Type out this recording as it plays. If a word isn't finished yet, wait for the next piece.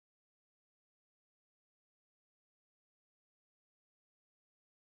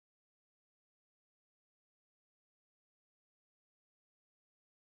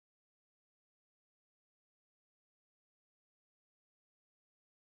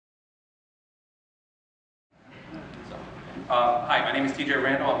Hi, my name is TJ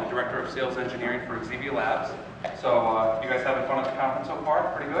Randall. I'm the Director of Sales Engineering for Xevia Labs. So you guys having fun at the conference so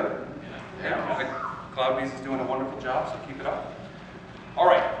far? Pretty good? Yeah. CloudBees is doing a wonderful job, so keep it up. All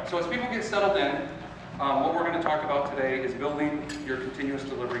right, so as people get settled in, what we're going to talk about today is building your continuous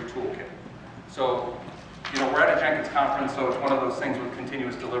delivery toolkit. So, we're at a Jenkins conference, so it's one of those things with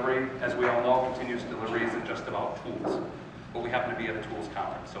continuous delivery. As we all know, continuous delivery isn't just about tools, but we happen to be at a tools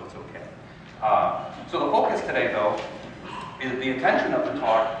conference, so it's okay. So the focus today, though, is the intention of the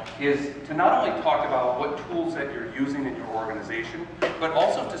talk is to not only talk about what tools that you're using in your organization, but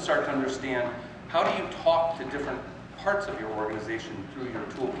also to start to understand how do you talk to different parts of your organization through your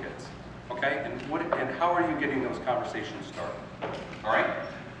toolkits, okay? And how are you getting those conversations started, all right?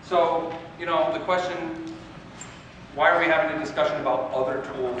 So, the question, why are we having a discussion about other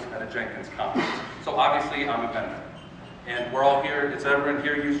tools at a Jenkins conference? So obviously, I'm a vendor, and we're all here. Does everyone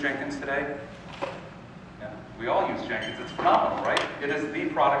here use Jenkins today? We all use Jenkins. It's phenomenal, right? It is the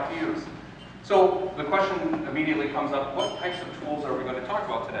product to use. So the question immediately comes up, what types of tools are we going to talk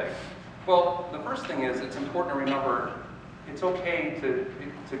about today? Well, the first thing is it's important to remember it's okay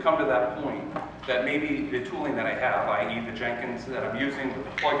to come to that point that maybe the tooling that I have, i.e. the Jenkins that I'm using with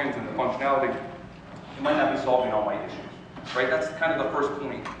the plugins and the functionality, it might not be solving all my issues, right? That's kind of the first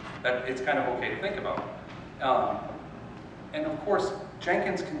point that it's kind of okay to think about. And of course,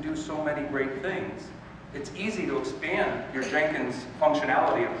 Jenkins can do so many great things. It's easy to expand your Jenkins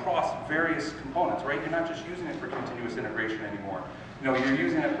functionality across various components, right? You're not just using it for continuous integration anymore. You're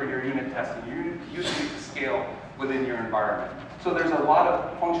using it for your unit testing. You're using it to scale within your environment. So there's a lot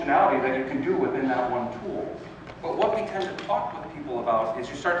of functionality that you can do within that one tool. But what we tend to talk with people about is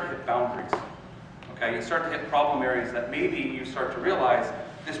you start to hit boundaries, okay? You start to hit problem areas that maybe you start to realize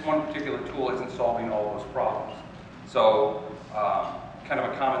this one particular tool isn't solving all those problems. So kind of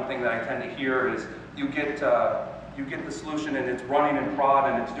a common thing that I tend to hear is you get the solution and it's running in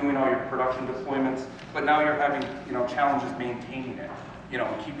prod and it's doing all your production deployments, but now you're having challenges maintaining it,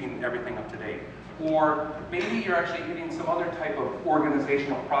 keeping everything up to date. Or maybe you're actually hitting some other type of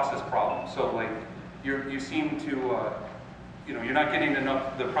organizational process problem. So like you seem to you're not getting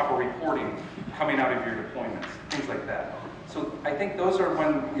enough the proper reporting coming out of your deployments, things like that. So I think those are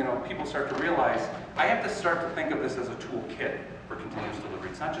when people start to realize I have to start to think of this as a toolkit for continuous delivery.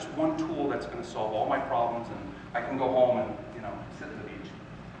 It's not just one tool that's going to solve all my problems and I can go home and sit at the beach.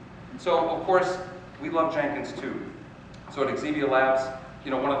 So of course we love Jenkins too. So at Xevia Labs,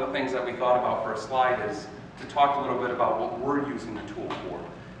 one of the things that we thought about for a slide is to talk a little bit about what we're using the tool for.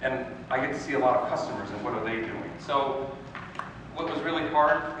 And I get to see a lot of customers and what are they doing. So what was really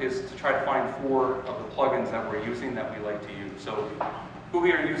hard is to try to find 4 of the plugins that we're using that we like to use. So who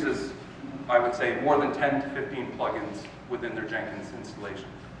here uses, I would say, more than 10 to 15 plugins within their Jenkins installation?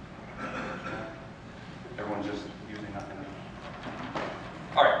 Everyone's just using nothing.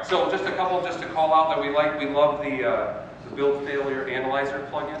 All right, so just a couple just to call out that we like. We love the Build Failure Analyzer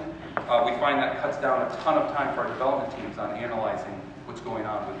plugin. We find that cuts down a ton of time for our development teams on analyzing what's going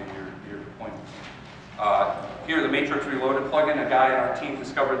on within your deployments. Here, the Matrix Reloaded plugin, a guy on our team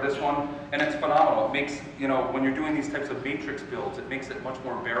discovered this one, and it's phenomenal. It makes, when you're doing these types of matrix builds, it makes it much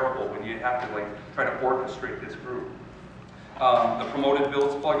more bearable when you have to try to orchestrate this group. The Promoted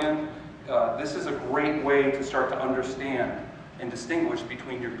Builds plugin, this is a great way to start to understand and distinguish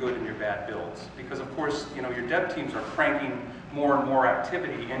between your good and your bad builds. Because of course, your dev teams are cranking more and more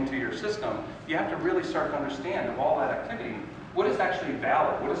activity into your system. You have to really start to understand of all that activity, what is actually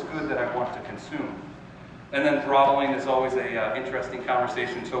valid? What is good that I want to consume? And then throttling is always a interesting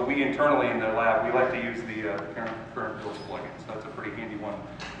conversation. So we internally in the lab, we like to use the current builds plugin. So that's a pretty handy one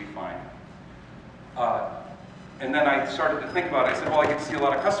we find. And then I started to think about it. I said, well, I get to see a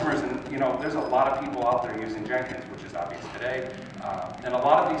lot of customers, and there's a lot of people out there using Jenkins, which is obvious today. And a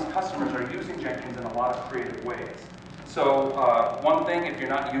lot of these customers are using Jenkins in a lot of creative ways. So one thing, if you're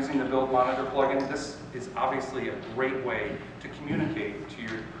not using the Build Monitor plugin, this is obviously a great way to communicate to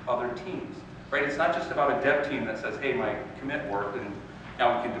your other teams. Right? It's not just about a dev team that says, hey, my commit worked, and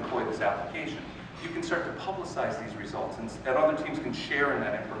now we can deploy this application. You can start to publicize these results, and other teams can share in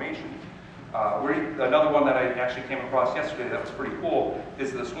that information. Another one that I actually came across yesterday that was pretty cool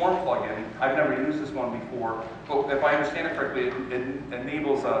is the Swarm plugin. I've never used this one before, but if I understand it correctly, it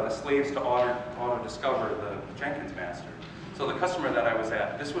enables the slaves to auto-discover the Jenkins master. So the customer that I was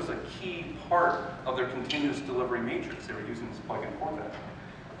at, this was a key part of their continuous delivery matrix. They were using this plugin for that.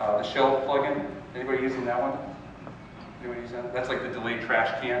 The Shelf plugin, anybody using that one? Anybody using that? That's like the delayed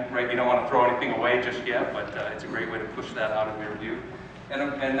trash can, right? You don't want to throw anything away just yet, but it's a great way to push that out of your view.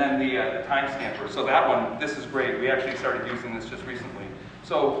 And then the timestamper. So that one, this is great. We actually started using this just recently.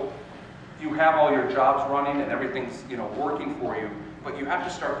 So you have all your jobs running and everything's working for you, but you have to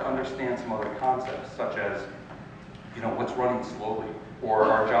start to understand some other concepts, such as what's running slowly, or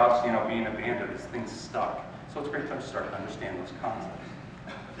our jobs being abandoned, is things stuck. So it's great to start to understand those concepts.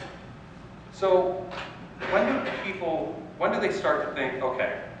 So when do they start to think,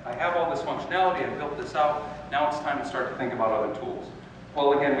 okay, I have all this functionality, I built this out, now it's time to start to think about other tools?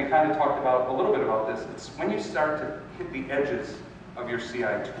 Well, again, we kind of talked about a little bit about this. It's when you start to hit the edges of your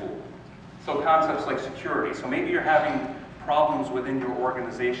CI tool. So concepts like security. So maybe you're having problems within your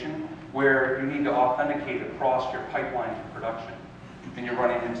organization where you need to authenticate across your pipeline to production, and you're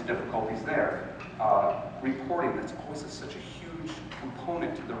running into difficulties there. Reporting, that's always such a huge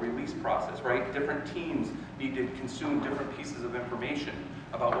component to the release process, right? Different teams need to consume different pieces of information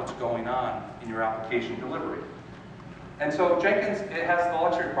about what's going on in your application delivery. And so Jenkins, it has the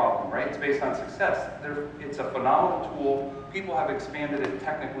luxury problem, right? It's based on success. It's a phenomenal tool. People have expanded it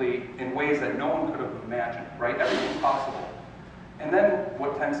technically in ways that no one could have imagined, right? Everything's possible. And then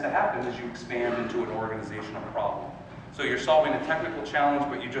what tends to happen is you expand into an organizational problem. So you're solving a technical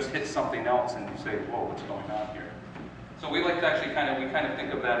challenge, but you just hit something else and you say, whoa, what's going on here? So we like to actually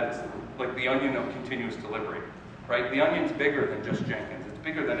think of that as like the onion of continuous delivery, right? The onion's bigger than just Jenkins. It's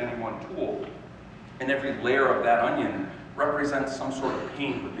bigger than any one tool. And every layer of that onion represents some sort of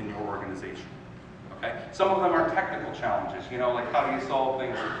pain within your organization, okay? Some of them are technical challenges, like how do you solve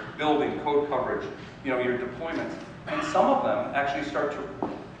things, building, code coverage, your deployments. And some of them actually start to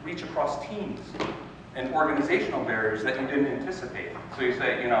reach across teams and organizational barriers that you didn't anticipate. So you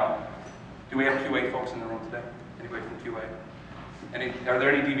say, do we have QA folks in the room today? Anybody from QA? Are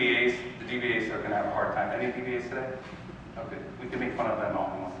there any DBAs? The DBAs are going to have a hard time. Any DBAs today? Okay, we can make fun of them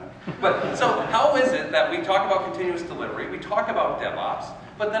all we want to. But so how is it that we talk about continuous delivery, we talk about DevOps,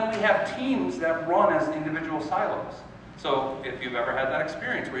 but then we have teams that run as individual silos? So if you've ever had that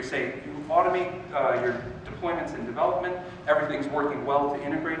experience where you say you automate your deployments in development, everything's working well to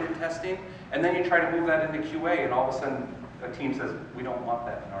integrated testing, and then you try to move that into QA, and all of a sudden a team says, we don't want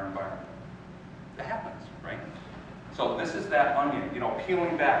that in our environment. That happens, right? So this is that onion,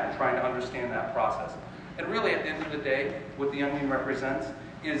 peeling back and trying to understand that process. And really, at the end of the day, what the onion represents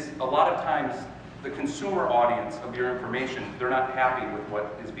is a lot of times the consumer audience of your information, they're not happy with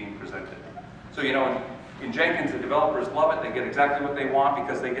what is being presented. So, in Jenkins, the developers love it. They get exactly what they want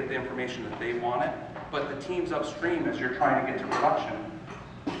because they get the information that they want it. But the teams upstream, as you're trying to get to production,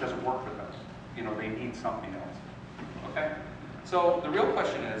 it doesn't work for them. They need something else. Okay? So the real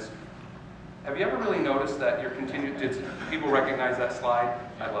question is, have you ever really noticed that did people recognize that slide?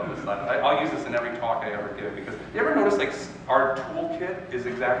 I love this slide. I'll use this in every talk I ever give, because you ever notice like our toolkit is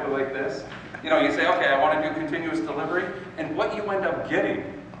exactly like this? You say, okay, I want to do continuous delivery, and what you end up getting,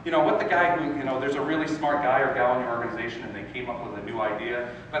 what the guy who, there's a really smart guy or gal in your organization and they came up with a new idea,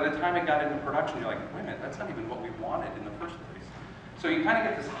 by the time it got into production, you're like, wait a minute, that's not even what we wanted in the first place. So you kind of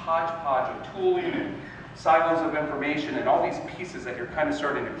get this hodgepodge of tooling and silos of information and all these pieces that you're kind of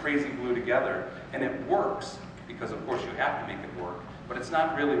starting to crazy glue together, and it works because of course you have to make it work, but it's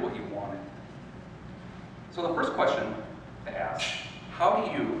not really what you wanted. So the first question to ask, how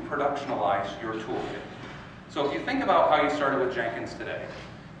do you productionalize your toolkit? So if you think about how you started with Jenkins today,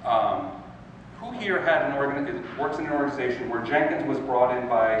 who here had works in an organization where Jenkins was brought in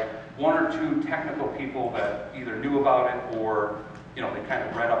by one or two technical people that either knew about it or they kind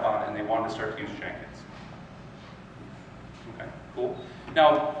of read up on it and they wanted to start to use Jenkins? Okay, cool.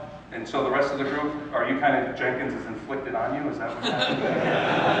 Now, and so the rest of the group, are you kind of, Jenkins is inflicted on you? Is that what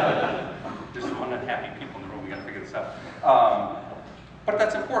happened? There's some unhappy people in the room, we gotta figure this out. But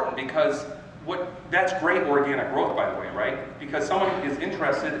that's important because that's great organic growth, by the way, right? Because someone is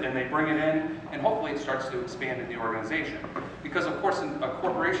interested and they bring it in, and hopefully it starts to expand in the organization. Because of course, a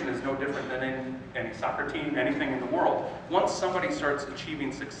corporation is no different than any soccer team, anything in the world. Once somebody starts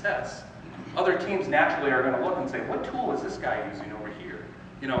achieving success, other teams naturally are going to look and say, what tool is this guy using over here?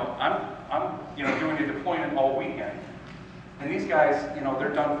 I'm doing a deployment all weekend, and these guys, they're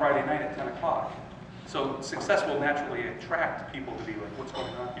done Friday night at 10 o'clock. So success will naturally attract people to be like, what's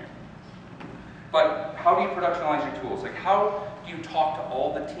going on here? But how do you productionalize your tools? Like, how do you talk to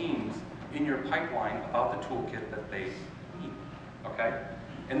all the teams in your pipeline about the toolkit that they need? Okay?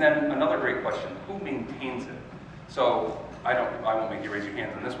 And then another great question, who maintains it? So I won't make you raise your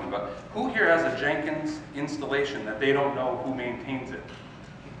hands on this one, but who here has a Jenkins installation that they don't know who maintains it?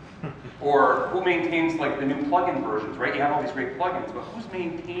 Or who maintains like the new plugin versions, right? You have all these great plugins, but who's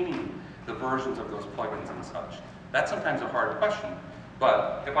maintaining the versions of those plugins and such? That's sometimes a hard question.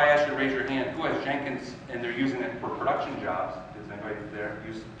 But if I ask you to raise your hand, who has Jenkins and they're using it for production jobs? Does anybody there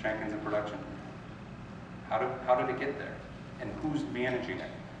use Jenkins in production? How did it get there? And who's managing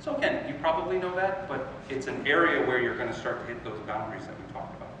it? So again, you probably know that, but it's an area where you're going to start to hit those boundaries that we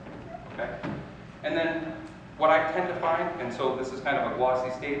talked about, okay? And then what I tend to find, and so this is kind of a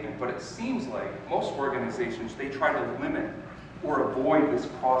glossy statement, but it seems like most organizations, they try to limit or avoid this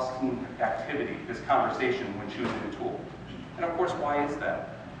cross-team activity, this conversation when choosing a tool. And of course, why is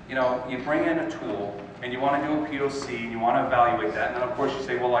that? You know, you bring in a tool and you want to do a POC and you want to evaluate that, and then of course you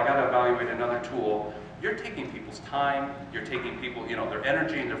say, well, I got to evaluate another tool. You're taking people's time, you're taking people, you know, their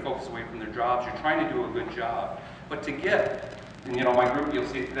energy and their focus away from their jobs, you're trying to do a good job. But to get, and you know, my group, you'll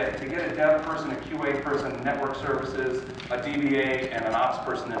see it today, to get a dev person, a QA person, network services, a DBA, and an ops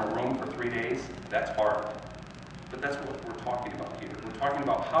person in a room for 3 days, that's hard. But that's what we're talking about here. We're talking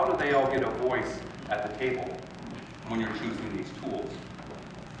about how do they all get a voice at the table when you're choosing these tools.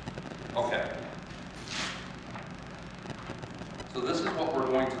 Okay. So this is what we're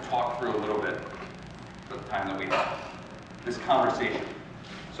going to talk through a little bit for the time that we have, this conversation.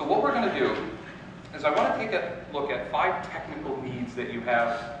 So what we're going to do is I want to take a look at 5 technical needs that you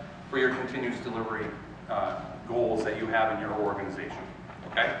have for your continuous delivery goals that you have in your organization.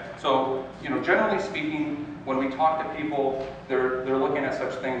 Okay? So, you know, generally speaking, when we talk to people, they're looking at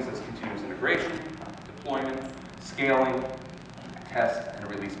such things as continuous integration, deployment, scaling, test,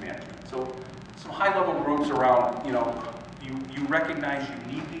 and release management. So some high-level groups around, you know, you recognize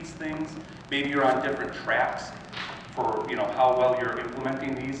you need these things. Maybe you're on different tracks for, you know, how well you're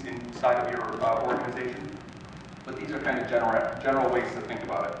implementing these inside of your organization. But these are kind of general ways to think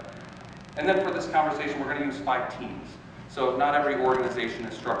about it. And then for this conversation, we're going to use 5 teams. So not every organization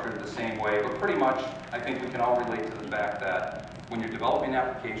is structured the same way, but pretty much I think we can all relate to the fact that when you're developing an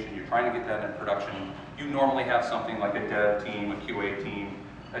application, you're trying to get that in production, you normally have something like a dev team, a QA team,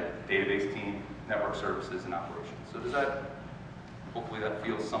 a database team, network services, and operations. So does that, hopefully that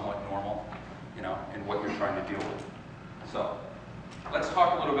feels somewhat normal, you know, in what you're trying to deal with. So let's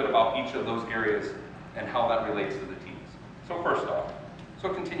talk a little bit about each of those areas and how that relates to the teams. So first off,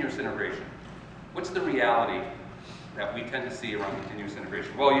 so continuous integration. What's the reality that we tend to see around continuous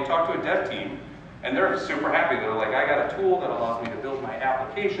integration? Well, you talk to a dev team, and they're super happy. They're like, I got a tool that allows me to build my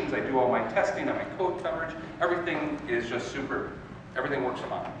applications, I do all my testing, I have my code coverage, everything is just super, everything works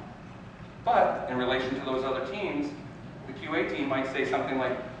fine. But in relation to those other teams, the QA team might say something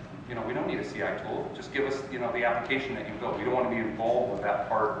like, you know, we don't need a CI tool, just give us, you know, the application that you built. We don't want to be involved with that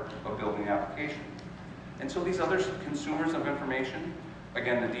part of building the application. And so these other consumers of information,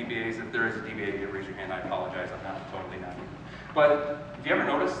 again, the DBAs, if there is a DBA, raise your hand, I apologize, I'm not totally not. But if you ever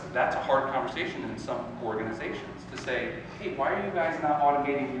notice, that's a hard conversation in some organizations to say, hey, why are you guys not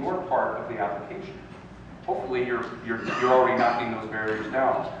automating your part of the application? Hopefully you're already knocking those barriers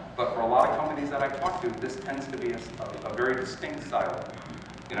down. But for a lot of companies that I talk to, this tends to be a very distinct silo.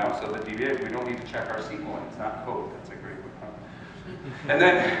 You know, so the DBA, we don't need to check our SQL, it's not code. That's a great one. And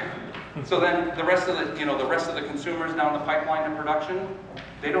then, so then the rest of the, you know, the rest of the consumers down the pipeline to production,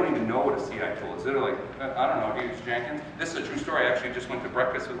 they don't even know what a CI tool is. They're like, I don't know, have you used Jenkins? This is a true story. I actually just went to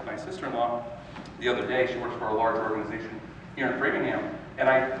breakfast with my sister-in-law the other day. She works for a large organization here in Framingham.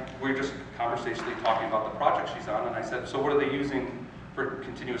 And we were just conversationally talking about the project she's on, and I said, so what are they using for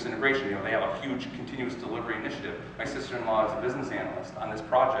continuous integration? You know, they have a huge continuous delivery initiative. My sister-in-law is a business analyst on this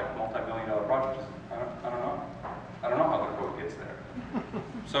project, multi-million-dollar project. I don't know. I don't know how the code gets there.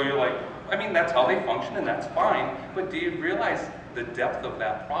 So you're like, I mean, that's how they function, and that's fine, but do you realize the depth of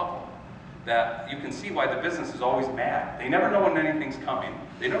that problem? That you can see why the business is always mad. They never know when anything's coming.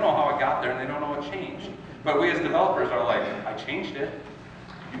 They don't know how it got there, and they don't know what changed. But we as developers are like, I changed it.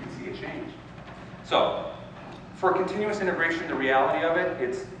 You can see it changed. So, for continuous integration, the reality of it,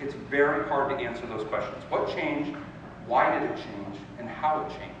 it's very hard to answer those questions. What changed, why did it change, and how it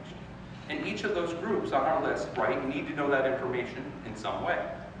changed? And each of those groups on our list, right, need to know that information in some way,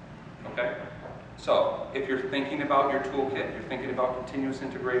 okay? So, if you're thinking about your toolkit, you're thinking about continuous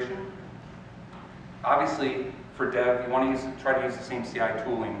integration, obviously, for dev, you want to try to use the same CI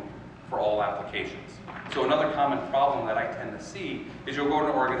tooling for all applications. So another common problem that I tend to see is you'll go to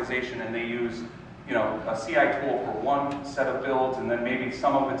an organization and they use, you know, a CI tool for one set of builds, and then maybe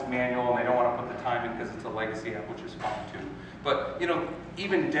some of it's manual and they don't want to put the time in because it's a legacy app, which is fine too. But, you know,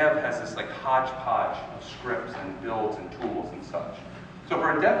 even dev has this like hodgepodge of scripts and builds and tools and such. So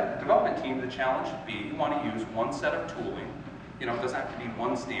for a development team, the challenge would be you want to use one set of tooling. You know, it doesn't have to be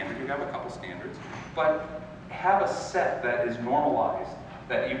one standard. You have a couple standards, but have a set that is normalized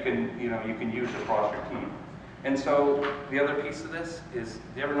that you can use across your team. And so the other piece of this is, do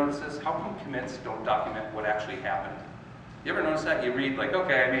you ever notice this? How come commits don't document what actually happened? You ever notice that? You read like,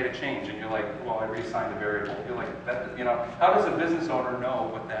 okay, I made a change, and you're like, well, I reassigned a variable. You're like, that, you know, how does a business owner know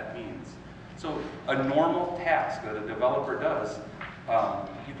what that means? So a normal task that a developer does,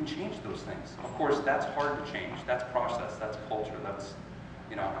 you can change those things. Of course, that's hard to change. That's process, that's culture, that's,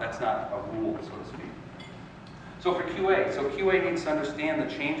 that's not a rule, so to speak. So for QA, QA needs to understand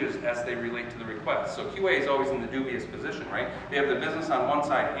the changes as they relate to the request. So QA is always in the dubious position, right? They have the business on one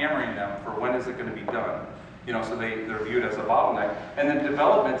side hammering them for when is it going to be done. So they're viewed as a bottleneck. And then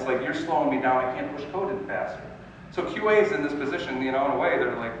development's like, you're slowing me down, I can't push code in faster. So QA is in this position, in a way,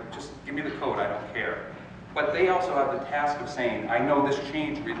 they're like, just give me the code, I don't care. But they also have the task of saying, I know this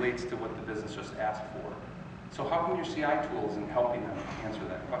change relates to what the business just asked for. So how come your CI tools in helping them answer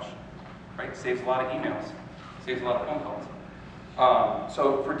that question, right? Saves a lot of emails. Saves a lot of phone calls.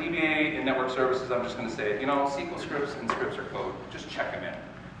 So for DBA and network services, I'm just going to say, SQL scripts and scripts are code. Just check them in,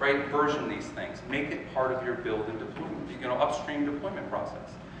 right? Version these things. Make it part of your build and deployment, upstream deployment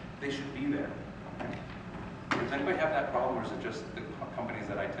process. They should be there. Okay? Does anybody have that problem, or is it just the companies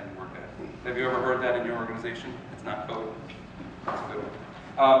that I tend to work at? Have you ever heard that in your organization? It's not code. That's a good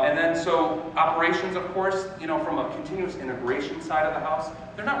one. And then, so operations, of course, from a continuous integration side of the house,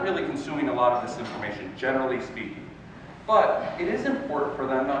 they're not really consuming a lot of this information, generally speaking. But it is important for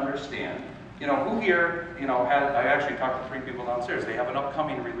them to understand, who here, I actually talked to 3 people downstairs. They have an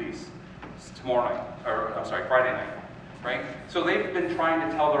upcoming release tomorrow night, or I'm sorry, Friday night, right? So they've been trying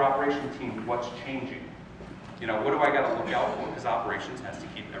to tell their operations team what's changing. What do I got to look out for? Because operations has to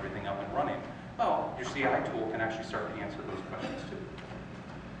keep everything up and running. Well, your CI tool can actually start to answer those questions too.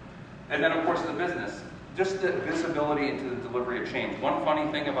 And then, of course, the business. Just the visibility into the delivery of change. One funny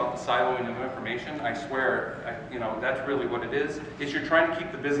thing about the siloing of information, I swear, that's really what it is you're trying to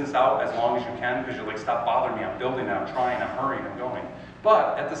keep the business out as long as you can, because you're like, stop bothering me, I'm building, I'm trying, I'm hurrying, I'm going.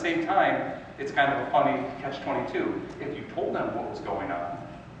 But at the same time, it's kind of a funny catch-22. If you told them what was going on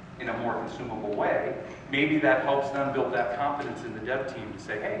in a more consumable way, maybe that helps them build that confidence in the dev team to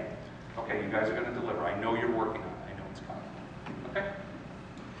say, hey, okay, you guys are going to deliver. I know you're working on it. I know it's coming. Okay?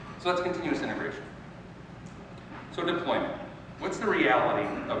 So that's continuous integration. So deployment. What's the reality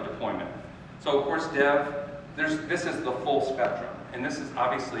of deployment? So of course, dev, this is the full spectrum. And this is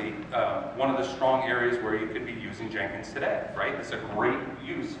obviously one of the strong areas where you could be using Jenkins today, right? It's a great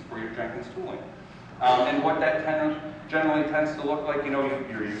use for your Jenkins tooling. And what that generally tends to look like,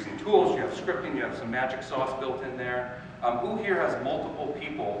 you're using tools, you have scripting, you have some magic sauce built in there. Who here has multiple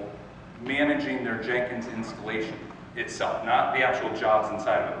people managing their Jenkins installation itself? Not the actual jobs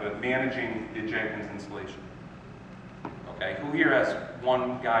inside of it, but managing the Jenkins installation. Okay, who here has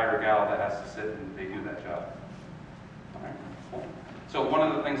one guy or gal that has to sit and they do that job? All right, cool. So one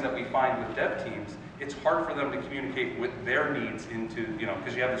of the things that we find with dev teams, it's hard for them to communicate with their needs into,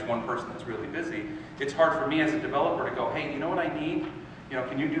 because you have this one person that's really busy. It's hard for me as a developer to go, hey, you know what I need?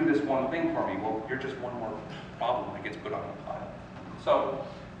 Can you do this one thing for me? Well, you're just one more problem that gets put on the pile. So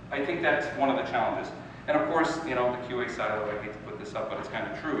I think that's one of the challenges. And of course, the QA side of it, I hate to put this up, but it's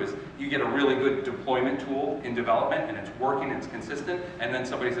kind of true, is you get a really good deployment tool in development, and it's working, it's consistent, and then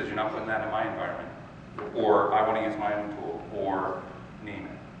somebody says, you're not putting that in my environment. Or I want to use my own tool, or name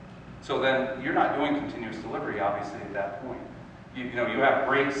it. So then you're not doing continuous delivery, obviously, at that point. You have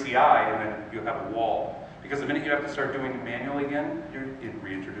great CI, and then you have a wall. Because the minute you have to start doing it manually again, you're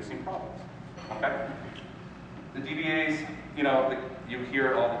reintroducing problems. Okay? The DBAs, you hear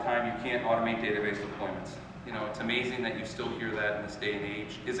it all the time, you can't automate database deployments. It's amazing that you still hear that in this day and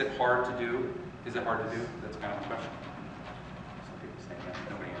age. Is it hard to do? Is it hard to do? That's kind of the question. Some people say that,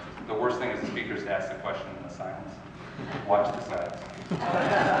 nobody answers. The worst thing is the speakers to ask the question in the silence. Watch the silence.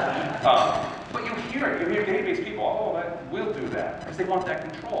 But you hear it. You hear database people, we'll do that, because they want that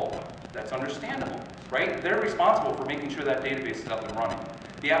control. That's understandable, right? They're responsible for making sure that database is up and running.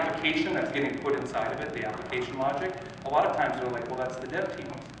 The application that's getting put inside of it, the application logic, a lot of times they're like, well, that's the dev team.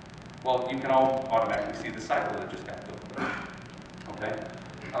 Well, you can all automatically see the cycle that just got built. Okay?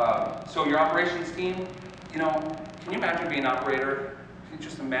 So your operations team, can you imagine being an operator? Can you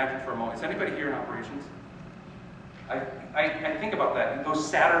just imagine for a moment? Is anybody here in operations? I think about that. Those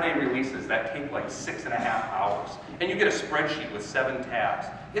Saturday releases that take like 6.5 hours, and you get a spreadsheet with 7 tabs.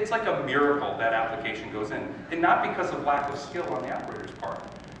 It's like a miracle that application goes in, and not because of lack of skill on the operator's part.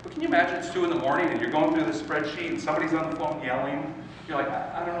 But can you imagine it's 2 in the morning and you're going through the spreadsheet and somebody's on the phone yelling? You're like,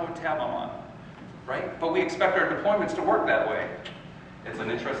 I don't know what tab I'm on, right? But we expect our deployments to work that way. It's an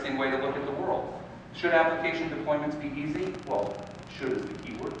interesting way to look at the world. Should application deployments be easy? Well, should is the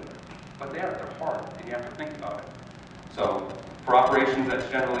key word there. But they're hard, and you have to think about it. So for operations, that's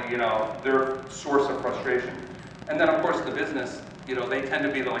generally, their source of frustration. And then, of course, the business, they tend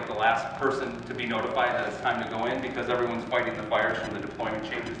to be the last person to be notified that it's time to go in, because everyone's fighting the fires from the deployment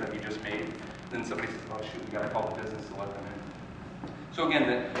changes that you just made. Then somebody says, oh shoot, we got to call the business to let them in. So again,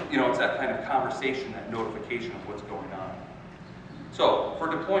 it's that kind of conversation, that notification of what's going on. So for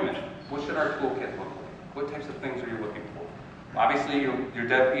deployment, what should our toolkit look like? What types of things are you looking for? Obviously, your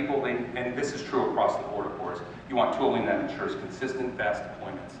dev people, and this is true across the board, of course, you want tooling that ensures consistent, fast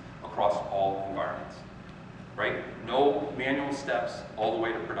deployments across all environments, right? No manual steps all the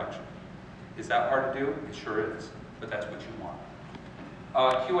way to production. Is that hard to do? It sure is, but that's what you want.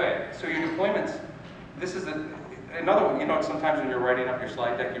 QA, so your deployments, this is another one. You know, sometimes when you're writing up your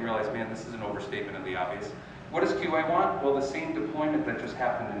slide deck, you realize, man, this is an overstatement of the obvious. What does QA want? Well, the same deployment that just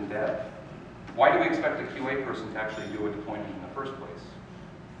happened in dev. Why do we expect a QA person to actually do a deployment in the first place,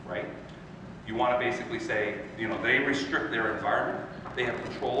 right? You want to basically say, you know, they restrict their environment, they have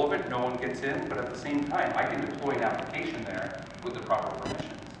control of it, no one gets in, but at the same time, I can deploy an application there with the proper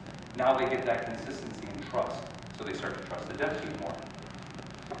permissions. Now they get that consistency and trust, so they start to trust the dev team more.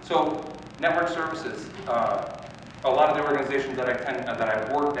 So, network services. A lot of the organizations that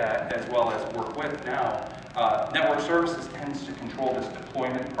I've worked at, as well as work with now, network services tends to control this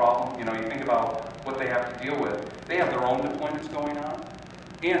deployment problem. You know, you think about what they have to deal with. They have their own deployments going on,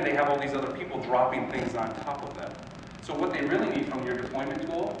 and they have all these other people dropping things on top of them. So what they really need from your deployment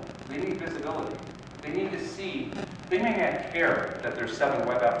tool, they need visibility. They need to see, they may not care that there's 7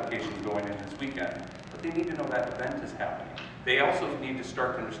 web applications going in this weekend, but they need to know that event is happening. They also need to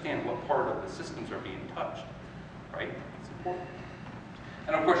start to understand what part of the systems are being touched, right? It's important.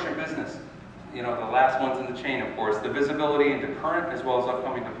 And of course your business, you know, the last one's in the chain, of course, the visibility into current as well as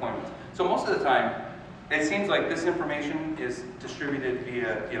upcoming deployments. So most of the time, it seems like this information is distributed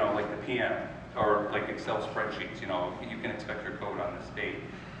via, you know, like the PM or like Excel spreadsheets. You know, you can expect your code on this date.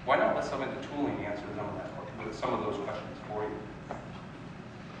 Why not let some of the tooling answer some of those questions for you?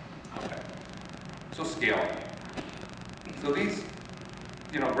 Okay. So scaling. So these,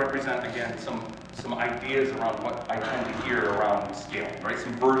 you know, represent again some ideas around what I tend to hear around scaling, right?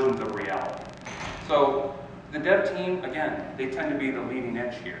 Some versions of reality. So the dev team, again, they tend to be the leading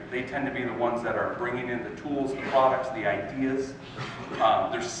edge here. They tend to be the ones that are bringing in the tools, the products, the ideas.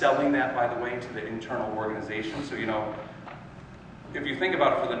 They're selling that, by the way, to the internal organization. So, you know, if you think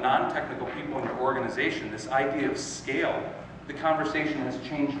about it, for the non-technical people in your organization, this idea of scale, the conversation has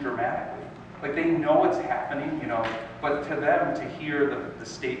changed dramatically. Like, they know it's happening, you know, but to them, to hear the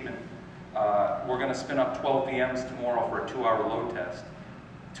statement, we're going to spin up 12 VMs tomorrow for a 2-hour load test.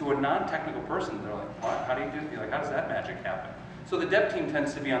 To a non-technical person, they're like, what? How do you do it? Like, how does that magic happen? So the dev team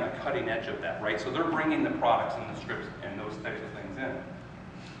tends to be on the cutting edge of that, right? So they're bringing the products and the scripts and those types of things in.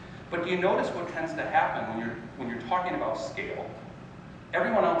 But do you notice what tends to happen when you're talking about scale?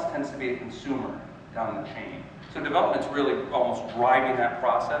 Everyone else tends to be a consumer down the chain. So development's really almost driving that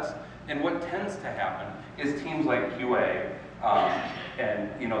process. And what tends to happen is teams like QA and,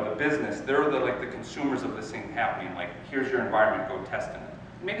 you know, the business, they're like the consumers of this thing happening. Like, here's your environment, go test it.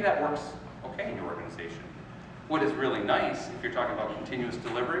 Maybe that works okay in your organization. What is really nice, if you're talking about continuous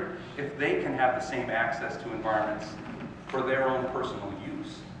delivery, if they can have the same access to environments for their own personal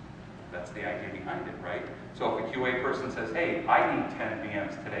use. That's the idea behind it, right? So if a QA person says, hey, I need 10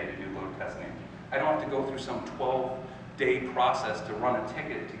 VMs today to do load testing, I don't have to go through some 12-day process to run a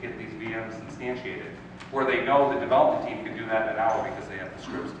ticket to get these VMs instantiated, where they know the development team can do that in an hour because they have the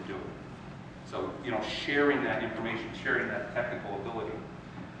scripts to do it. So, you know, sharing that information, sharing that technical ability.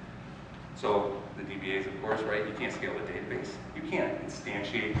 So the DBAs, of course, right? You can't scale a database. You can't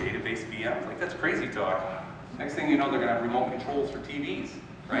instantiate database VMs. Like, that's crazy talk. Next thing you know, they're going to have remote controls for TVs,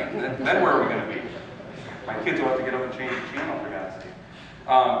 right? Then where are we going to be? My kids will have to get up and change the channel, for God's sake.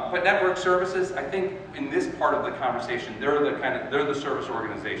 But network services, I think in this part of the conversation, they're the service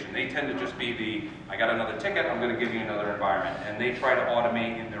organization. They tend to just be I got another ticket, I'm going to give you another environment. And they try to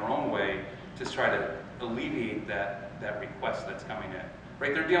automate in their own way to try to alleviate that request that's coming in.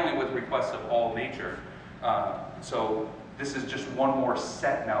 Right? They're dealing with requests of all nature. So this is just one more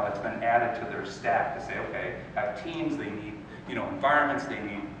set now that's been added to their stack to say, okay, at teams, they need, you know, environments, they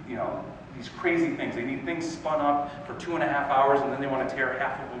need, you know, these crazy things. They need things spun up for 2.5 hours, and then they want to tear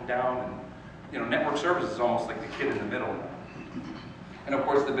half of them down. And, you know, network services is almost like the kid in the middle. And of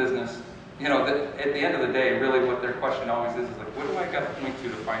course, the business, you know, at the end of the day, really what their question always is like, what do I got to point to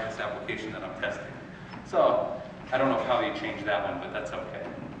find this application that I'm testing? So I don't know how you change that one, but that's okay.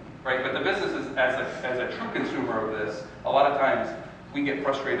 Right? But the business is, as a true consumer of this, a lot of times we get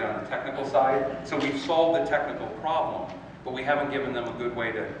frustrated on the technical side. So we've solved the technical problem, but we haven't given them a good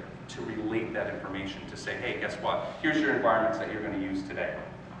way to relate that information to say, hey, guess what? Here's your environments that you're going to use today.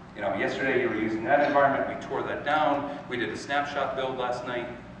 You know, yesterday you were using that environment, we tore that down, we did a snapshot build last night,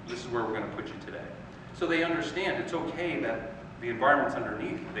 this is where we're going to put you today. So they understand it's okay that the environments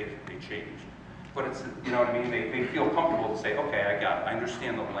underneath, they changed. But it's, you know what I mean, they feel comfortable to say, okay, I got it, I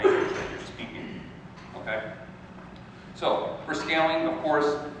understand the language that you're speaking, okay? So for scaling, of course,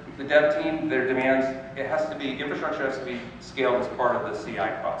 the dev team, their demands, infrastructure has to be scaled as part of the CI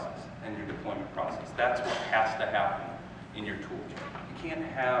process and your deployment process. That's what has to happen in your toolkit. You can't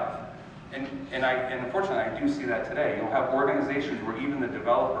have, and unfortunately I do see that today. You'll have organizations where even the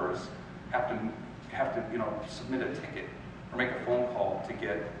developers have to submit a ticket or make a phone call to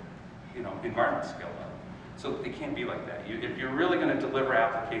get environment scaled up. So it can't be like that. If you're really going to deliver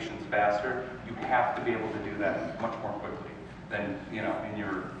applications faster, you have to be able to do that much more quickly than in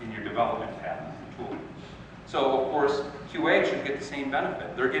your development path tool. So of course, QA should get the same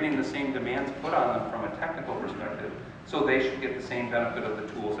benefit. They're getting the same demands put on them from a technical perspective, so they should get the same benefit of the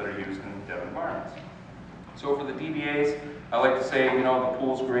tools that are used in dev environments. So for the DBAs, I like to say, the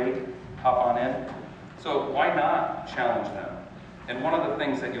pool's great, hop on in. So why not challenge them? And one of the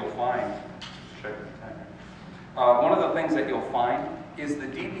things that you'll find, one of the things that you'll find is the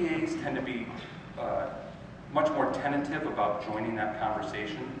DBAs tend to be much more tentative about joining that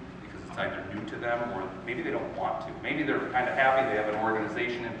conversation because it's either new to them or maybe they don't want to. Maybe they're kind of happy they have an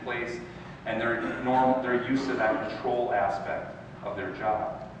organization in place and they're used to that control aspect of their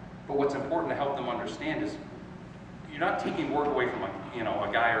job. But what's important to help them understand is you're not taking work away from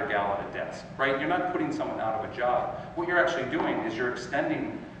a guy or gal at a desk, right? You're not putting someone out of a job. What you're actually doing is you're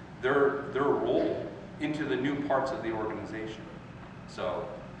extending their role into the new parts of the organization. So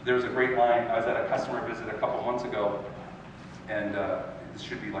there's a great line. I was at a customer visit a couple months ago, and this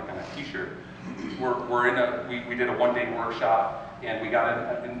should be like on a t-shirt. We did a one-day workshop, and we got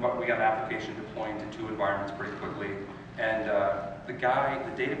an application deploying to 2 environments pretty quickly. And the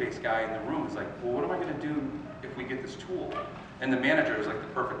database guy in the room was like, well, what am I going to do if we get this tool? And the manager was like the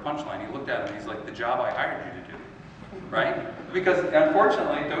perfect punchline. He looked at him, and he's like, the job I hired you to do. Right? Because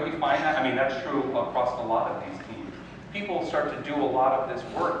unfortunately, don't you find that? I mean, that's true across a lot of these teams. People start to do a lot of this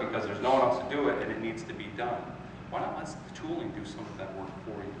work because there's no one else to do it and it needs to be done. Why not let the tooling do some of that work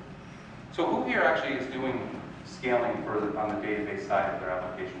for you? So who here actually is doing scaling further on the database side of their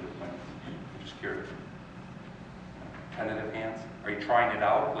application deployments? I'm just curious. Tentative hands? Are you trying it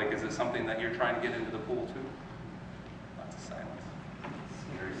out? Like, is it something that you're trying to get into the pool too? Lots of silence.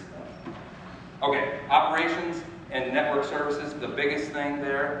 Scary stuff. Okay, operations and network services, the biggest thing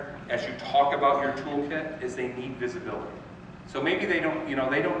there, as you talk about your toolkit, is they need visibility. So maybe they don't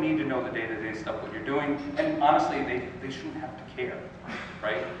need to know the day-to-day stuff what you're doing, and honestly, they shouldn't have to care,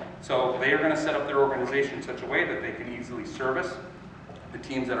 right? So they are going to set up their organization in such a way that they can easily service the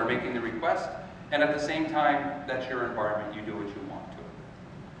teams that are making the request, and at the same time, that's your environment, you do what you want to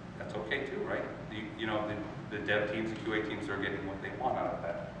it. That's okay too, right? The dev teams, the QA teams are getting what they want out of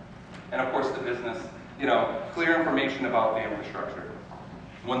that. And of course, the business, clear information about the infrastructure.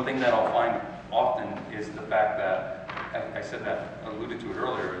 One thing that I'll find often is the fact that, I said that, alluded to it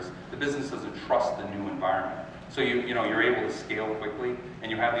earlier, is the business doesn't trust the new environment. So you're able to scale quickly,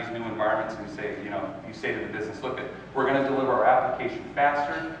 and you have these new environments, and you say to the business, look, we're going to deliver our application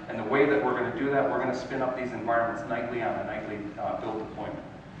faster, and the way that we're going to do that, we're going to spin up these environments nightly on a nightly build deployment.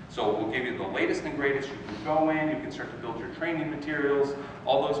 So we'll give you the latest and greatest. You can go in, you can start to build your training materials,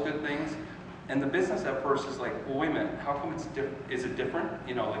 all those good things. And the business at first is like, well, wait a minute, how come it's different? Is it different?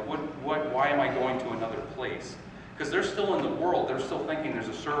 Why am I going to another place? Because they're still in the world, they're still thinking there's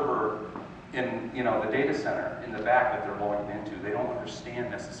a server in the data center in the back that they're logging into. They don't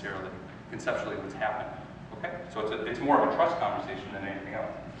understand necessarily, conceptually, what's happening. Okay, so it's more of a trust conversation than anything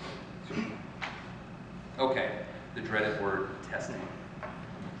else. Okay, the dreaded word, testing.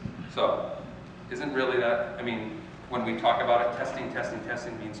 So, isn't really that, when we talk about it, testing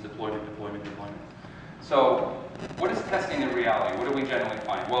means deployment. So, what is testing in reality? What do we generally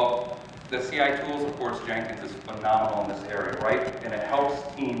find? Well, the CI tools, of course, Jenkins is phenomenal in this area, right? And it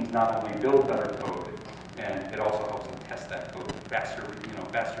helps teams not only build better code, and it also helps them test that code, faster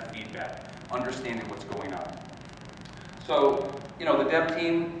feedback, understanding what's going on. So, the dev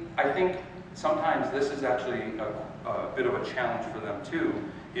team, I think sometimes this is actually a bit of a challenge for them too,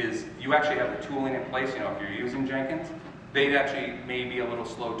 is you actually have the tooling in place. If you're using Jenkins, they'd actually may be a little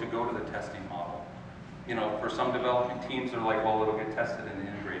slow to go to the testing model. For some development teams, they're like, well, it'll get tested and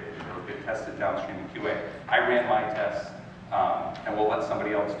integrated, or it'll get tested downstream in QA. I ran my tests, and we'll let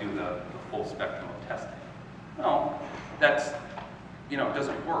somebody else do the full spectrum of testing. No, that's,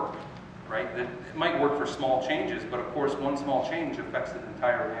 doesn't work, right? It might work for small changes, but of course, one small change affects the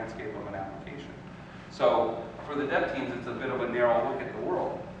entire landscape of an application. So for the dev teams, it's a bit of a narrow look at the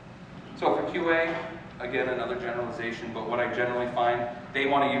world. So for QA, again, another generalization, but what I generally find, they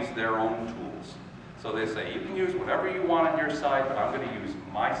want to use their own tools. So they say, you can use whatever you want on your side, but I'm going to use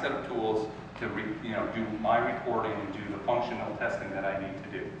my set of tools to do my reporting and do the functional testing that I need to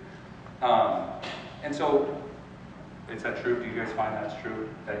do. And so Is that true? Do you guys find that's true?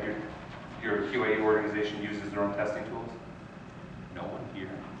 That your QA organization uses their own testing tools? No one here.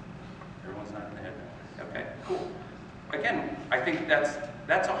 Everyone's not in the head. Okay, cool. Again, I think that's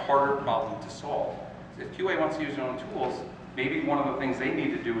a harder problem to solve. If QA wants to use their own tools, maybe one of the things they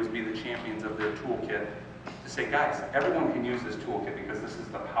need to do is be the champions of their toolkit to say, guys, everyone can use this toolkit because this is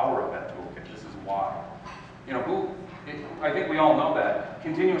the power of that toolkit. This is why. You know, I think we all know that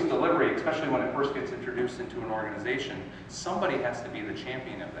continuous delivery, especially when it first gets introduced into an organization, somebody has to be the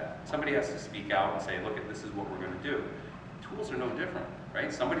champion of that. Somebody has to speak out and say, look, this is what we're going to do. Tools are no different,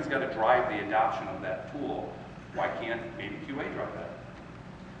 right? Somebody's got to drive the adoption of that tool. Why can't maybe QA drive that?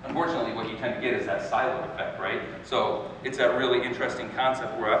 Unfortunately, what you tend to get is that silo effect, right? So it's a really interesting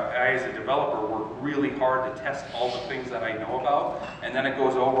concept where I, as a developer, work really hard to test all the things that I know about, and then it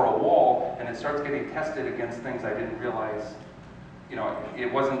goes over a wall, and it starts getting tested against things I didn't realize, you know,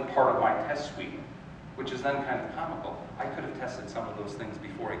 it wasn't part of my test suite, which is then kind of comical. I could have tested some of those things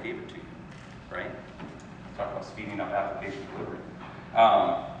before I gave it to you, right? Talk about speeding up application delivery.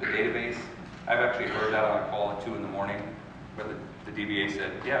 The database, I've actually heard that on a call at 2 in the morning, where the DBA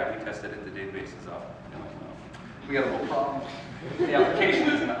said, yeah, we tested it, the database is up. I'm like, no, we got a little problem. The application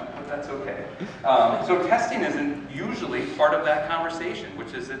isn't up, but that's okay. So testing isn't usually part of that conversation,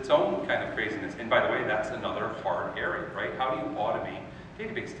 which is its own kind of craziness. And by the way, that's another hard area, right? How do you automate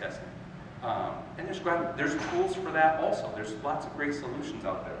database testing? And there's tools for that also. There's lots of great solutions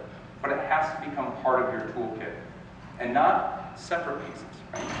out there. But it has to become part of your toolkit and not separate pieces,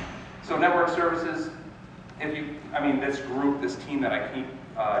 right? So network services, this group, this team that I keep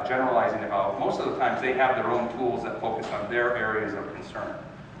generalizing about, most of the times they have their own tools that focus on their areas of concern.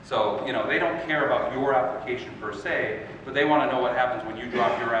 So, you know, they don't care about your application per se, but they want to know what happens when you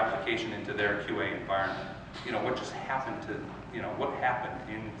drop your application into their QA environment. You know, what just happened to, you know, what happened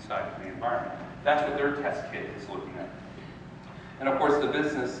inside of the environment. That's what their test kit is looking at. And of course, the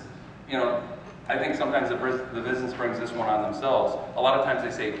business, you know, I think sometimes the business brings this one on themselves. A lot of times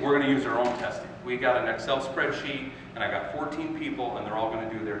they say, we're going to use our own testing. We got an Excel spreadsheet, and I got 14 people, and they're all going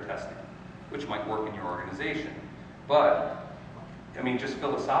to do their testing, which might work in your organization. But, I mean, just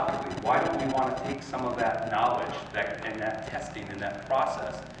philosophically, why don't we want to take some of that knowledge and that testing and that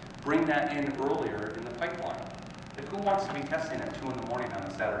process, bring that in earlier in the pipeline? Like, who wants to be testing at 2 in the morning on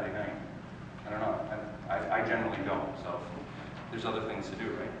a Saturday night? I don't know. I generally don't, so there's other things to do,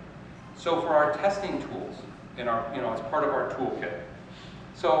 right? So for our testing tools, in our, you know, as part of our toolkit.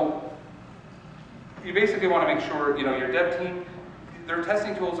 So you basically want to make sure, you know, your dev team, their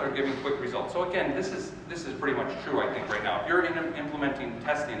testing tools are giving quick results. So again, this is pretty much true, I think, right now. If you're implementing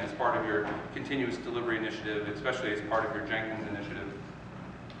testing as part of your continuous delivery initiative, especially as part of your Jenkins initiative,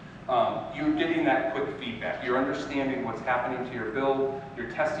 you're getting that quick feedback. You're understanding what's happening to your build. You're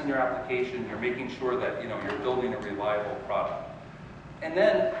testing your application. You're making sure that, you know, you're building a reliable product. And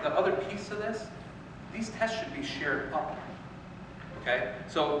then the other piece of this, these tests should be shared up. Okay?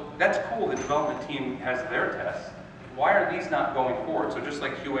 So that's cool. The development team has their tests. Why are these not going forward? So just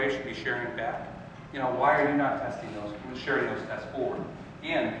like QA should be sharing back, you know, why are you not testing those, sharing those tests forward?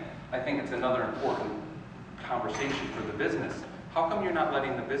 And I think it's another important conversation for the business. How come you're not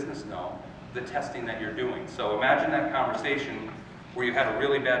letting the business know the testing that you're doing? So imagine that conversation where you had a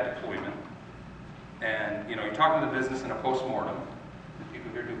really bad deployment, and you know, you're talking to the business in a post-mortem.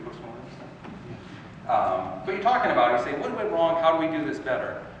 People here do post-mortems? But you're talking about it, you say, what went wrong? How do we do this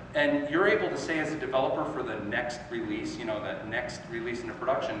better? And you're able to say as a developer for the next release, you know, that next release into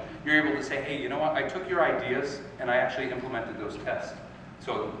production, you're able to say, hey, you know what, I took your ideas and I actually implemented those tests.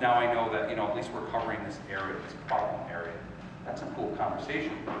 So now I know that, you know, at least we're covering this area, this problem area. That's a cool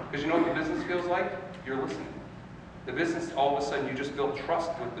conversation. Because you know what the business feels like? You're listening. The business, all of a sudden, you just build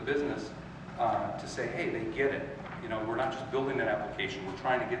trust with the business to say, hey, they get it. You know, we're not just building an application. We're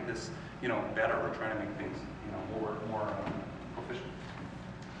trying to get this, you know, better. We're trying to make things, you know, more proficient.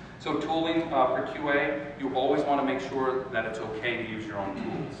 So tooling for QA, you always want to make sure that it's okay to use your own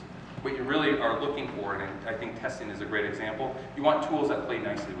tools. What you really are looking for, and I think testing is a great example, you want tools that play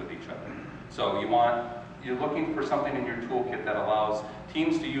nicely with each other. So you're looking for something in your toolkit that allows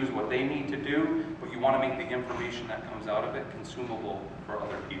teams to use what they need to do, but you want to make the information that comes out of it consumable for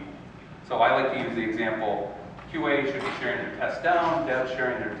other people. So I like to use the example, QA should be sharing their tests down, Dev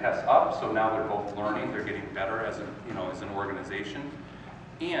sharing their tests up, so now they're both learning, they're getting better as an organization.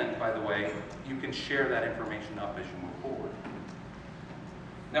 And by the way, you can share that information up as you move forward.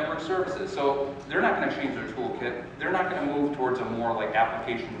 Network services, so they're not going to change their toolkit. They're not going to move towards a more like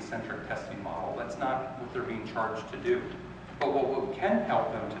application-centric testing model. That's not what they're being charged to do. But what we can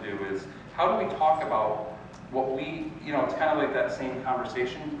help them to do is, how do we talk about what we, it's kind of like that same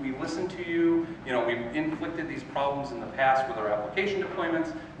conversation. We listen to you, we've inflicted these problems in the past with our application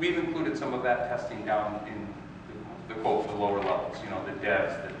deployments. We've included some of that testing down in the quote, the lower levels, the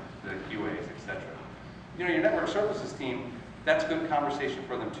devs, the QAs, etc. Your network services team, that's good conversation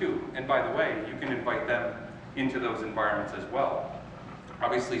for them too. And by the way, you can invite them into those environments as well.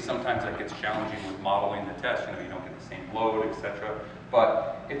 Obviously, sometimes that gets challenging with modeling the test, you don't get the same load, etc.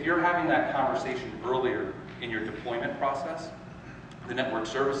 But if you're having that conversation earlier in your deployment process, the network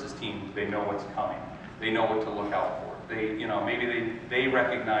services team, they know what's coming. They know what to look out for. Maybe they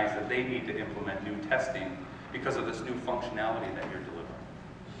recognize that they need to implement new testing because of this new functionality that you're delivering.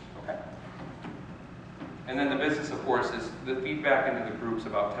 Okay? And then the business, of course, is the feedback into the groups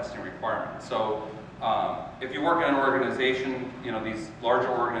about testing requirements. So if you work in an organization, these larger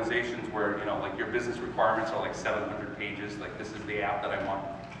organizations where, like your business requirements are like 700 pages, like this is the app that I want,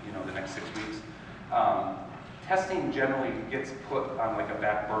 the next 6 weeks. Testing generally gets put on like a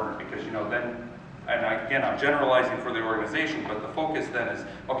back burner because, then, and again, I'm generalizing for the organization, but the focus then is,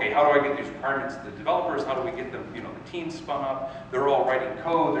 okay, how do I get these requirements to the developers? How do we get them, the team spun up? They're all writing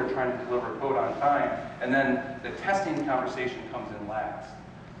code, they're trying to deliver code on time, and then the testing conversation comes in last.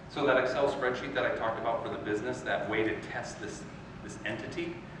 So that Excel spreadsheet that I talked about for the business, that way to test this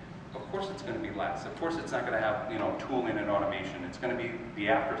entity, of course it's going to be last. Of course it's not going to have, tooling and automation. It's going to be the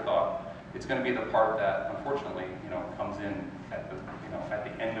afterthought. It's going to be the part that, unfortunately, comes in at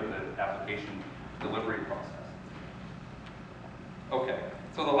the end of the application delivery process. Okay,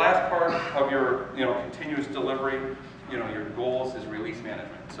 so the last part of your, continuous delivery, your goals is release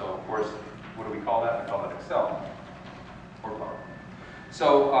management. So of course, what do we call that? We call it Excel or Power.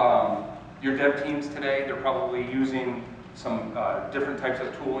 So your dev teams today, they're probably using some different types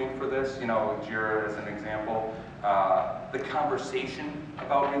of tooling for this, Jira as an example. The conversation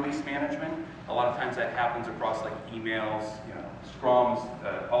about release management, a lot of times that happens across like emails, scrums,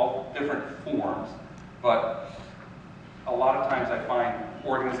 all different forms, but a lot of times I find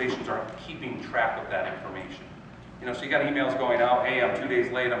organizations aren't keeping track of that information. So you got emails going out, hey, I'm 2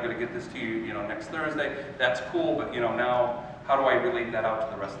 days late, I'm gonna get this to you, next Thursday. That's cool, but now, how do I relate that out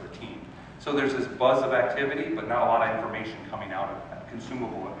to the rest of the team? So there's this buzz of activity, but not a lot of information coming out of that,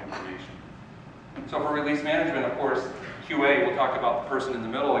 consumable information. So for release management, of course, QA, we'll talk about the person in the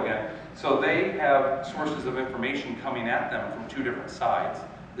middle again. So they have sources of information coming at them from two different sides,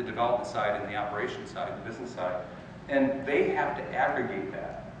 the development side and the operations side, the business side. And they have to aggregate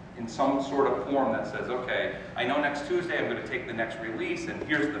that in some sort of form that says, okay, I know next Tuesday I'm going to take the next release, and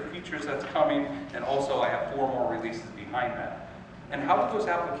here's the features that's coming, and also I have 4 more releases behind that. And how do those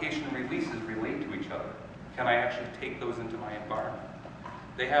application releases relate to each other? Can I actually take those into my environment?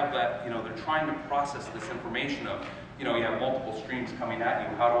 They have that, they're trying to process this information of, you have multiple streams coming at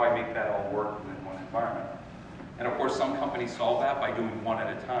you. How do I make that all work within one environment? And of course, some companies solve that by doing one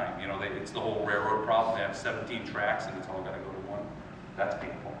at a time. It's the whole railroad problem. They have 17 tracks and it's all got to go to one. That's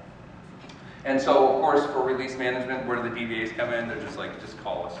painful. And so, of course, for release management, where do the DBAs come in? They're just like, just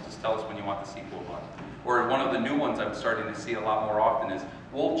call us. Just tell us when you want the SQL run. Or one of the new ones I'm starting to see a lot more often is,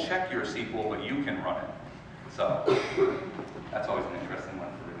 we'll check your SQL, but you can run it. So that's always an interesting one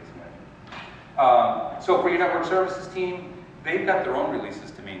for release management. So for your network services team, they've got their own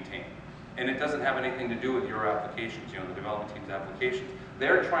releases to maintain. And it doesn't have anything to do with your applications, the development team's applications.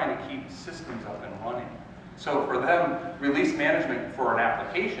 They're trying to keep systems up and running. So for them, release management for an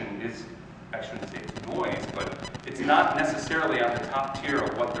application is, I shouldn't say it's noise, but it's not necessarily on the top tier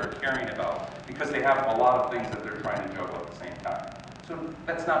of what they're caring about because they have a lot of things that they're trying to juggle at the same time. So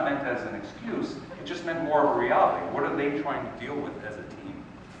that's not meant as an excuse, it just meant more of a reality. What are they trying to deal with as a team?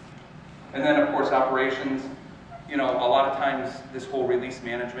 And then of course operations, a lot of times this whole release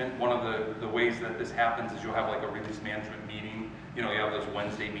management, one of the ways that this happens is you'll have like a release management meeting. You have those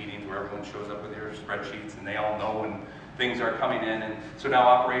Wednesday meetings where everyone shows up with their spreadsheets and they all know when things are coming in. And so now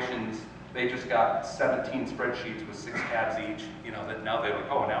operations, they just got 17 spreadsheets with 6 tabs each, that now they're like,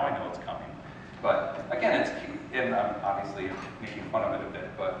 oh, now I know it's coming. But again, and I'm obviously making fun of it a bit,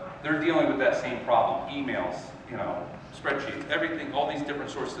 but they're dealing with that same problem. Emails, spreadsheets, everything, all these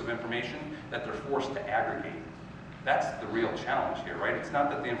different sources of information that they're forced to aggregate. That's the real challenge here, right? It's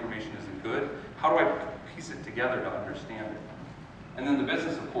not that the information isn't good. How do I piece it together to understand it? And then the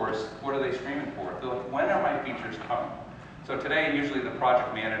business, of course, what are they screaming for? They're like, when are my features coming? So today, usually the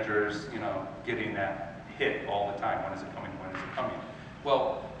project managers, getting that hit all the time. When is it coming? When is it coming?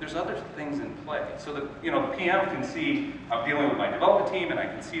 Well, there's other things in play. So the PM can see, I'm dealing with my development team and I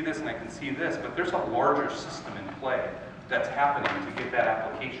can see this and I can see this, but there's a larger system in play that's happening to get that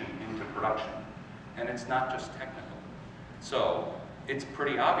application into production. And it's not just technical. So it's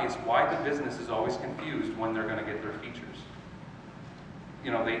pretty obvious why the business is always confused when they're going to get their features.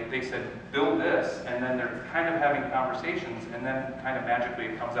 You know, they said, build this, and then they're kind of having conversations, and then kind of magically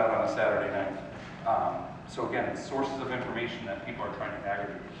it comes out on a Saturday night. So again, it's sources of information that people are trying to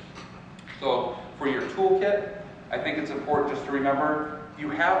aggregate. So for your toolkit, I think it's important just to remember, you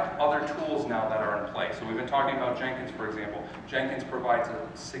have other tools now that are in play. So we've been talking about Jenkins, for example. Jenkins provides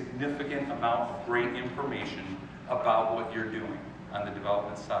a significant amount of great information about what you're doing on the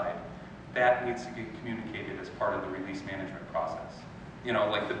development side. That needs to get communicated as part of the release management process. You know,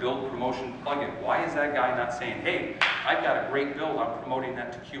 like the build promotion plugin. Why is that guy not saying, hey, I've got a great build, I'm promoting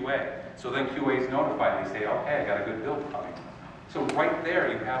that to QA. So then QA is notified, they say, okay, I got a good build coming. So right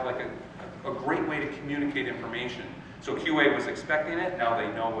there, you have like a great way to communicate information. So QA was expecting it, now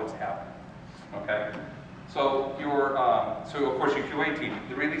they know what's happening, okay? So so of course your QA team,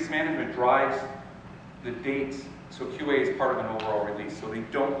 the release management drives the dates, so QA is part of an overall release, so they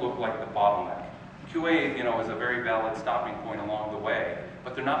don't look like the bottleneck. QA, you know, is a very valid stopping point along the way,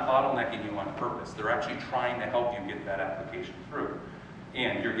 but they're not bottlenecking you on purpose. They're actually trying to help you get that application through,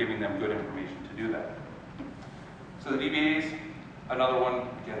 and you're giving them good information to do that. So the DBAs, another one,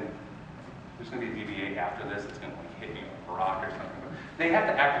 again, there's going to be a DBA after this. It's going to like hit me with a rock or something. But they have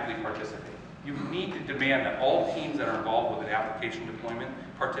to actively participate. You need to demand that all teams that are involved with an application deployment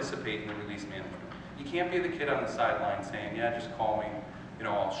participate in the release management. You can't be the kid on the sideline saying, yeah, just call me, you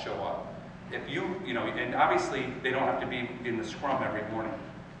know, I'll show up. If you know, and obviously they don't have to be in the scrum every morning,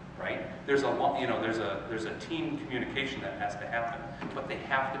 right? There's a team communication that has to happen, but they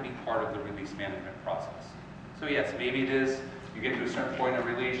have to be part of the release management process. So yes, maybe it is, you get to a certain point of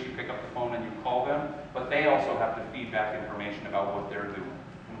release, you pick up the phone and you call them, but they also have to feed back information about what they're doing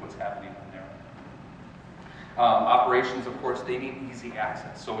and what's happening on their end. Operations, of course, they need easy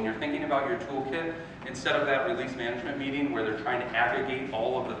access. So when you're thinking about your toolkit, instead of that release management meeting where they're trying to aggregate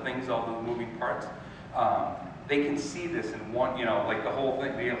all of the things, all the moving parts, they can see this in one, you know, like the whole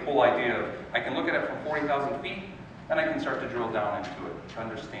thing, the whole idea of, I can look at it from 40,000 feet, and I can start to drill down into it to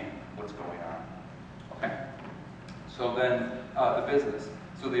understand what's going on, okay? So then the business,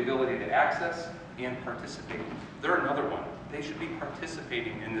 so the ability to access and participate. They're another one. They should be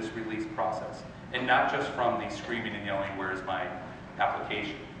participating in this release process, and not just from the screaming and yelling, where's my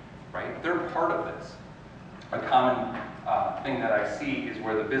application, right? They're part of this. A common thing that I see is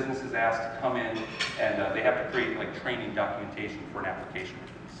where the business is asked to come in and they have to create like training documentation for an application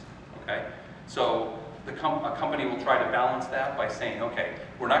release, okay? So a company will try to balance that by saying, okay,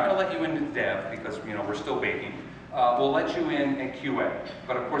 we're not gonna let you into dev because, you know, we're still baking. We'll let you in QA.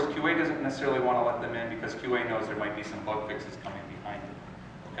 But of course, QA doesn't necessarily want to let them in because QA knows there might be some bug fixes coming behind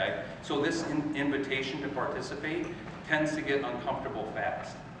it, okay? So this invitation to participate tends to get uncomfortable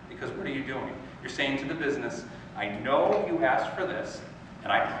fast. Because what are you doing? You're saying to the business, I know you asked for this,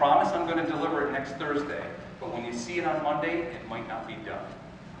 and I promise I'm going to deliver it next Thursday, but when you see it on Monday, it might not be done.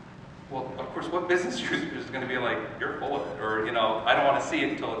 Well, of course, what business user is going to be like, you're full of it, or, you know, I don't want to see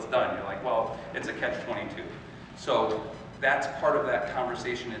it until it's done. You're like, well, it's a catch-22. So that's part of that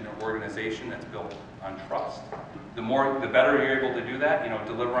conversation in an organization that's built on trust. The better you're able to do that, you know,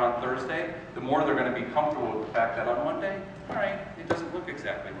 deliver on Thursday, the more they're going to be comfortable with the fact that on Monday, all right, it doesn't look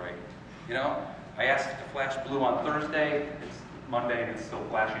exactly right. You know, I asked it to flash blue on Thursday, it's Monday and it's still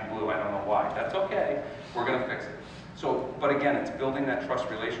flashing blue, I don't know why. That's okay, we're going to fix it. So, but again, it's building that trust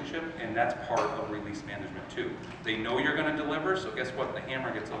relationship, and that's part of release management too. They know you're going to deliver, so guess what? The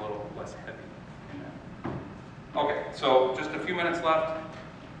hammer gets a little less heavy. Okay, so just a few minutes left.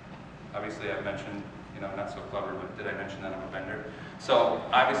 Obviously, I've mentioned, you know, not so clever, but did I mention that I'm a vendor? So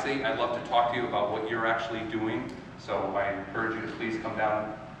obviously, I'd love to talk to you about what you're actually doing. So I encourage you to please come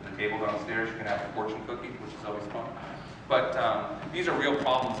down to the table downstairs. You can have a fortune cookie, which is always fun. But these are real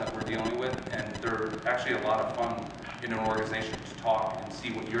problems that we're dealing with, and they're actually a lot of fun in an organization to talk and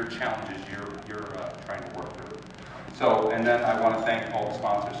see what your challenges you're trying to work through. So, and then I want to thank all the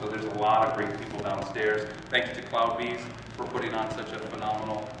sponsors. So there's a lot of great people downstairs. Thank you to CloudBees for putting on such a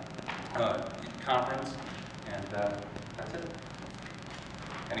phenomenal conference. And that's it.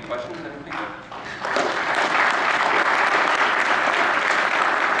 Any questions? Anything?